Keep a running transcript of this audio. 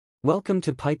Welcome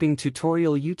to Piping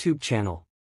Tutorial YouTube channel.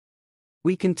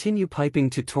 We continue piping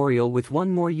tutorial with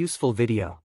one more useful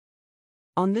video.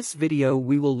 On this video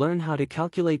we will learn how to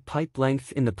calculate pipe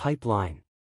length in the pipeline.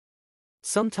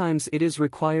 Sometimes it is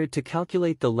required to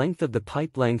calculate the length of the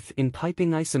pipe length in piping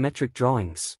isometric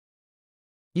drawings.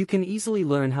 You can easily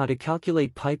learn how to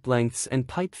calculate pipe lengths and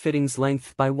pipe fittings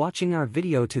length by watching our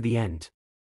video to the end.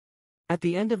 At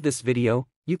the end of this video,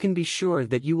 you can be sure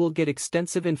that you will get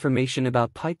extensive information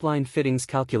about pipeline fittings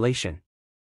calculation.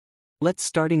 Let's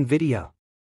starting video.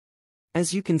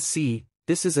 As you can see,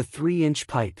 this is a 3-inch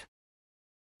pipe.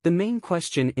 The main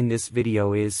question in this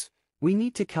video is, we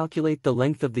need to calculate the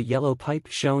length of the yellow pipe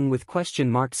shown with question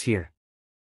marks here.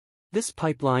 This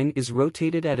pipeline is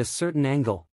rotated at a certain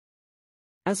angle.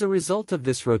 As a result of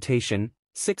this rotation,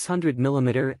 600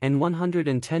 mm and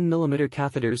 110 mm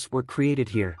catheters were created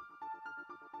here.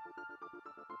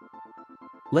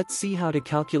 Let's see how to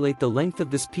calculate the length of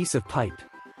this piece of pipe.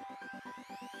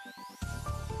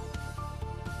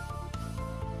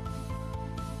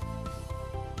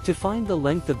 To find the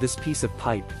length of this piece of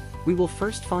pipe, we will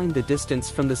first find the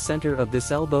distance from the center of this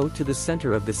elbow to the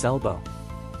center of this elbow.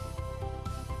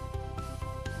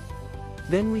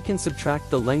 Then we can subtract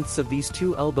the lengths of these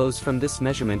two elbows from this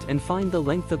measurement and find the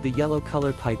length of the yellow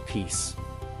color pipe piece.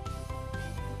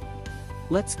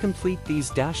 Let's complete these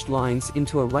dashed lines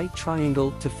into a right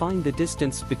triangle to find the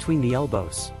distance between the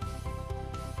elbows.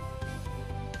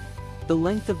 The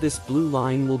length of this blue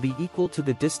line will be equal to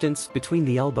the distance between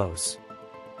the elbows.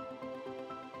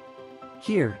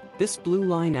 Here, this blue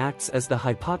line acts as the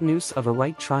hypotenuse of a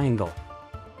right triangle.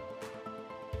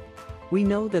 We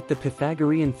know that the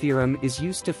Pythagorean theorem is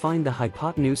used to find the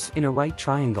hypotenuse in a right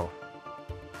triangle.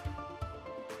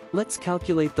 Let's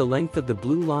calculate the length of the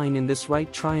blue line in this right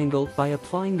triangle by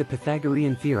applying the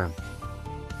Pythagorean theorem.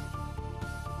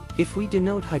 If we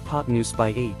denote hypotenuse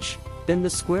by h, then the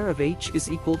square of h is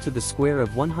equal to the square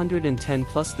of 110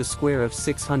 plus the square of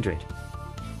 600.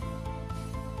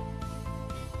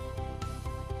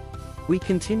 We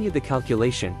continue the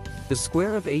calculation. The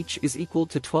square of h is equal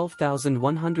to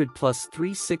 12,100 plus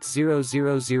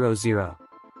 360,000.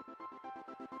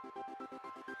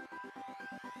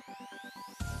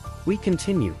 We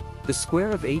continue. The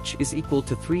square of h is equal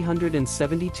to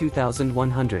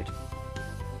 372,100.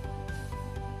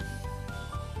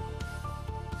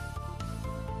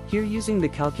 Here, using the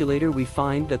calculator, we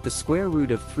find that the square root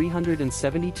of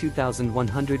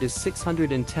 372,100 is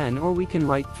 610, or we can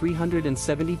write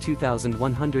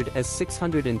 372,100 as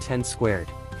 610 squared.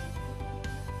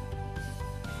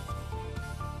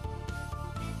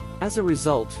 As a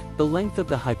result, the length of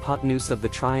the hypotenuse of the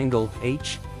triangle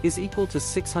h is equal to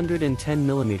 610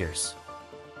 millimeters.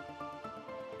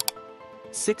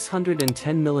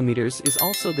 610 millimeters is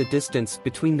also the distance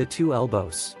between the two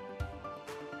elbows.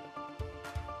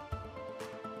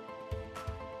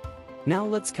 Now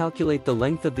let's calculate the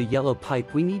length of the yellow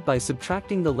pipe we need by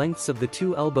subtracting the lengths of the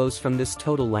two elbows from this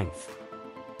total length.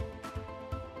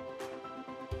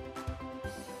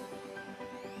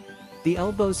 The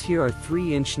elbows here are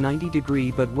 3-inch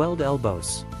 90-degree butt weld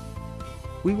elbows.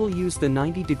 We will use the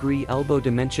 90-degree elbow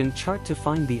dimension chart to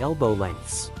find the elbow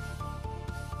lengths.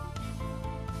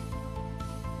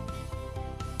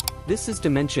 This is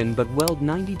dimension butt weld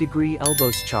 90-degree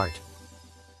elbows chart.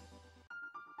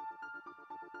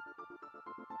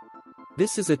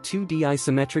 This is a 2D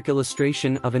isometric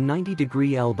illustration of a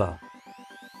 90-degree elbow,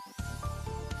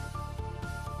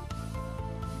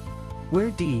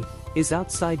 where D is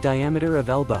outside diameter of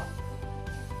elbow.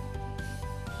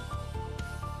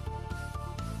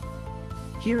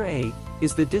 Here A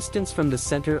is the distance from the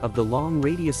center of the long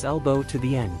radius elbow to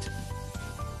the end.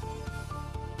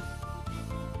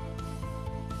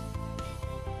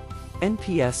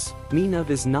 NPS, mean of,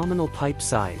 is nominal pipe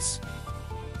size.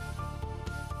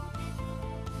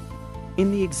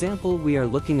 In the example we are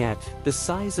looking at, the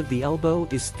size of the elbow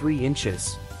is 3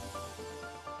 inches.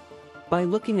 By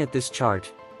looking at this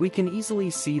chart, we can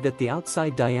easily see that the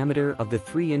outside diameter of the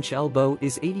 3-inch elbow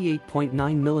is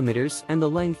 88.9 millimeters and the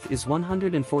length is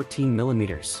 114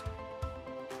 millimeters.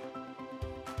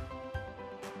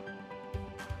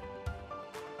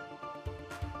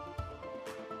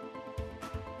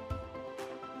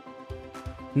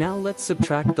 Now let's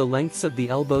subtract the lengths of the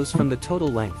elbows from the total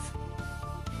length.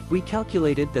 We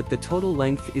calculated that the total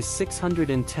length is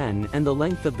 610 and the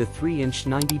length of the 3-inch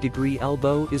 90-degree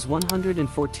elbow is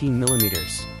 114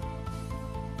 millimeters.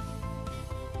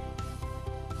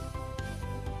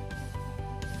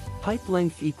 Pipe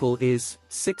length equal is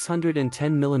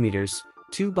 610 millimeters,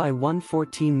 2 by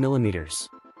 114 millimeters.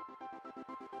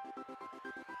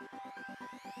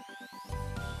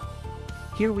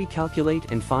 Here we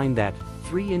calculate and find that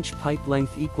 3-inch pipe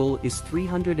length equal is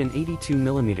 382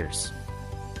 millimeters.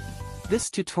 This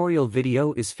tutorial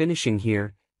video is finishing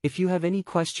here. If you have any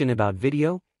question about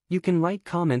video, you can write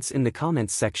comments in the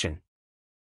comments section.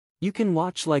 You can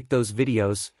watch like those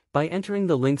videos by entering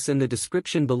the links in the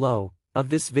description below of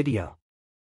this video.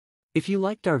 If you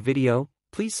liked our video,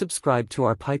 please subscribe to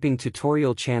our piping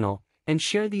tutorial channel and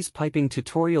share these piping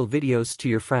tutorial videos to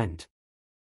your friend.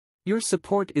 Your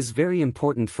support is very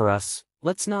important for us.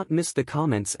 Let's not miss the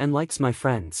comments and likes, my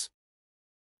friends.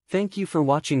 Thank you for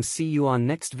watching. See you on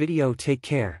next video. Take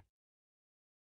care.